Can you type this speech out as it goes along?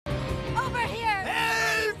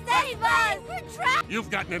You've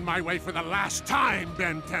gotten in my way for the last time,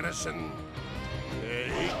 Ben Tennyson.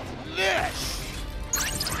 Take this!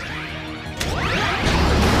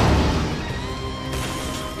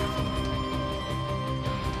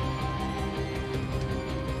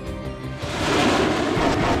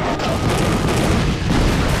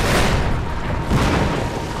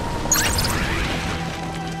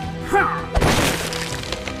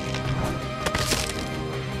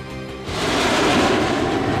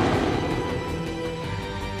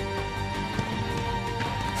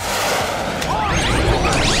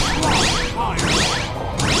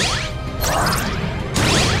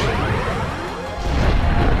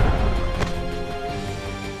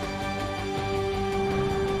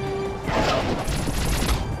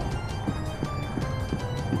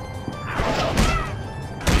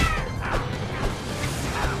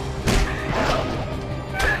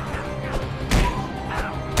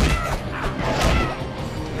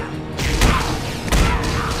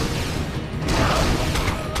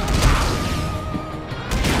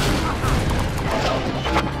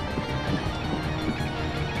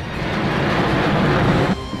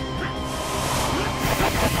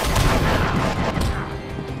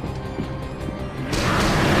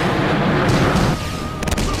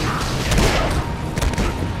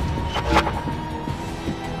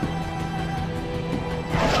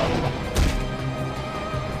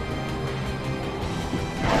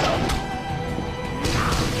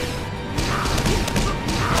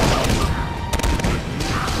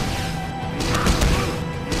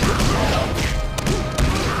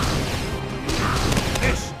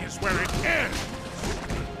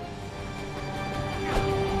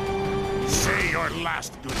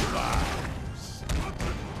 Last goodbyes.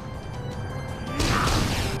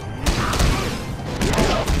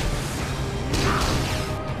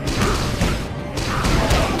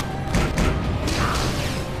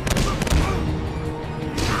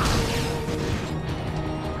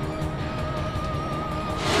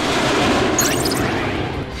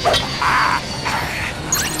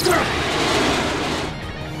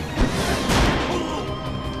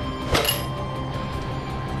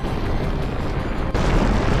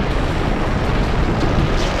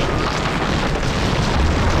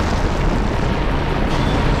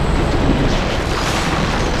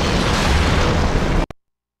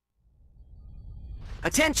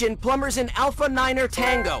 Attention, plumbers in Alpha Niner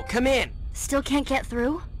Tango, come in. Still can't get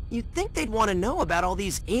through? You'd think they'd want to know about all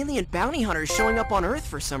these alien bounty hunters showing up on Earth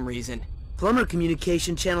for some reason. Plumber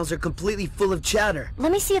communication channels are completely full of chatter.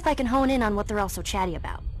 Let me see if I can hone in on what they're all so chatty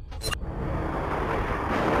about.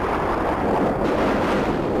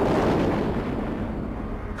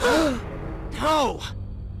 No!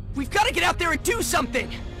 We've got to get out there and do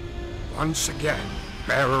something! Once again,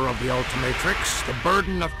 bearer of the Ultimatrix, the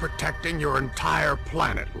burden of protecting your entire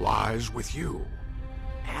planet lies with you.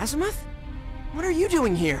 Azimuth? What are you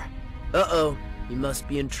doing here? Uh-oh. You must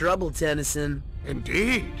be in trouble, Tennyson.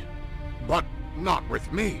 Indeed. But not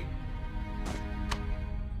with me.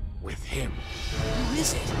 With him. Who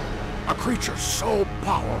is it? A creature so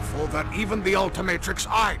powerful that even the Ultimatrix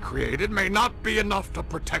I created may not be enough to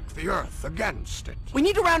protect the Earth against it. We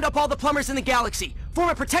need to round up all the plumbers in the galaxy, form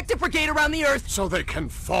a protective brigade around the Earth. So they can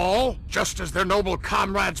fall, just as their noble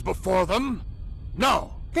comrades before them?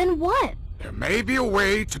 No. Then what? There may be a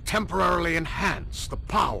way to temporarily enhance the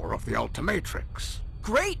power of the Ultimatrix.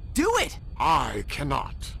 Great, do it! I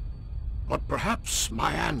cannot. But perhaps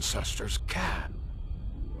my ancestors can.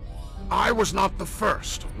 I was not the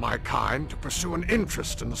first of my kind to pursue an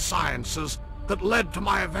interest in the sciences that led to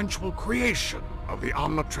my eventual creation of the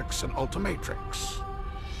Omnitrix and Ultimatrix.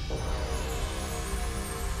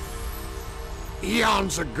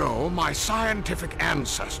 Eons ago, my scientific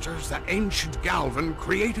ancestors, the ancient Galvan,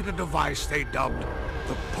 created a device they dubbed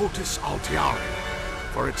the Potus Altiari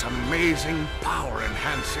for its amazing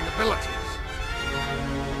power-enhancing abilities.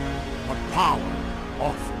 But power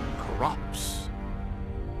often corrupts.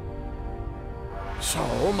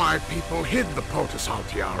 So, my people hid the Potus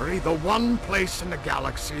Altiari, the one place in the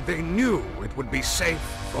galaxy they knew it would be safe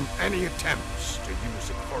from any attempts to use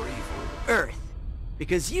it for evil. Earth.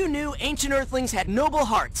 Because you knew ancient Earthlings had noble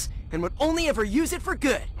hearts, and would only ever use it for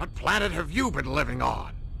good. What planet have you been living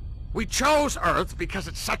on? We chose Earth because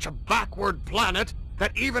it's such a backward planet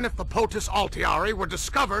that even if the Potus Altiari were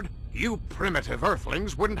discovered, you primitive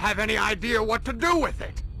Earthlings wouldn't have any idea what to do with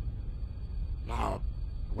it. Now,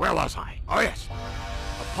 where was I? Oh yes.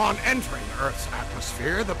 Upon entering Earth's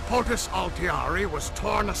atmosphere, the Potus Altiari was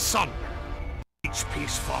torn asunder, each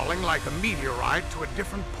piece falling like a meteorite to a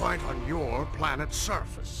different point on your planet's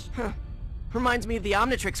surface. Huh. Reminds me of the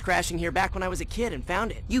Omnitrix crashing here back when I was a kid and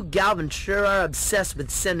found it. You Galvin sure are obsessed with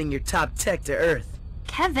sending your top tech to Earth.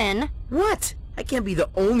 Kevin! What? I can't be the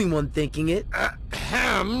only one thinking it.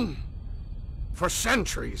 For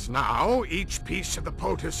centuries now, each piece of the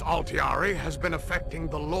Potus Altiari has been affecting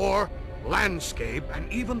the lore, landscape,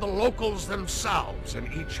 and even the locals themselves in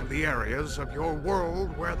each of the areas of your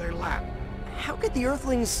world where they land. How could the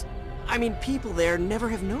Earthlings, people there, never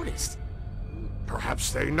have noticed?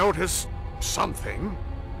 Perhaps they noticed something,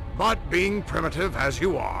 but being primitive as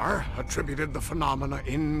you are, attributed the phenomena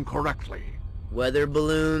incorrectly. Weather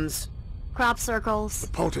balloons. Crop circles. The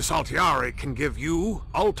Potus Altiari can give you,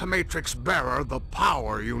 Ultimatrix Bearer, the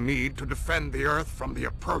power you need to defend the Earth from the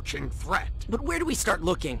approaching threat. But where do we start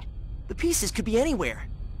looking? The pieces could be anywhere.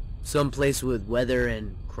 Someplace with weather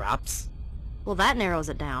and crops. Well, that narrows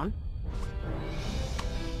it down.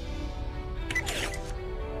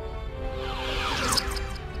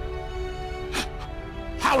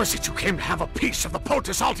 How is it you came to have a piece of the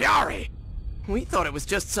Potus Altiari? We thought it was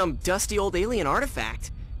just some dusty old alien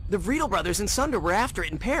artifact. The Vriedel brothers and Sunder were after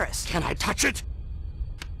it in Paris. Can I touch it?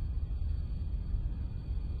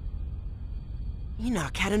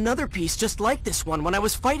 Enoch had another piece just like this one when I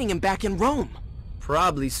was fighting him back in Rome.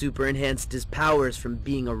 Probably super enhanced his powers from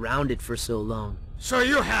being around it for so long. So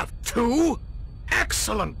you have two?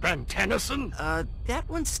 Excellent, Ben Tennyson. That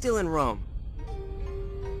one's still in Rome.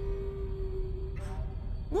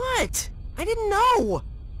 What? I didn't know!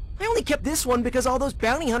 I only kept this one because all those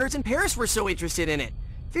bounty hunters in Paris were so interested in it.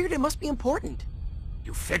 Figured it must be important.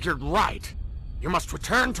 You figured right. You must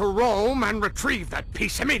return to Rome and retrieve that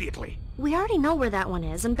piece immediately. We already know where that one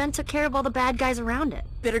is, and Ben took care of all the bad guys around it.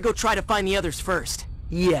 Better go try to find the others first.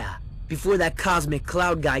 Yeah, before that cosmic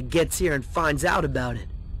cloud guy gets here and finds out about it.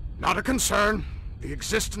 Not a concern. The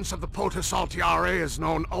existence of the Potus Altiari is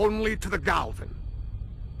known only to the Galvin.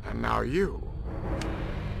 And now you.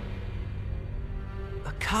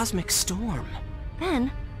 A cosmic storm.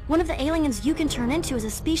 Ben, one of the aliens you can turn into is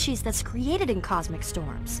a species that's created in cosmic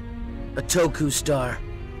storms. A Toku star.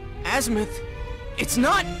 Azimuth. It's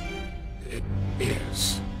not... It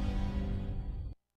is.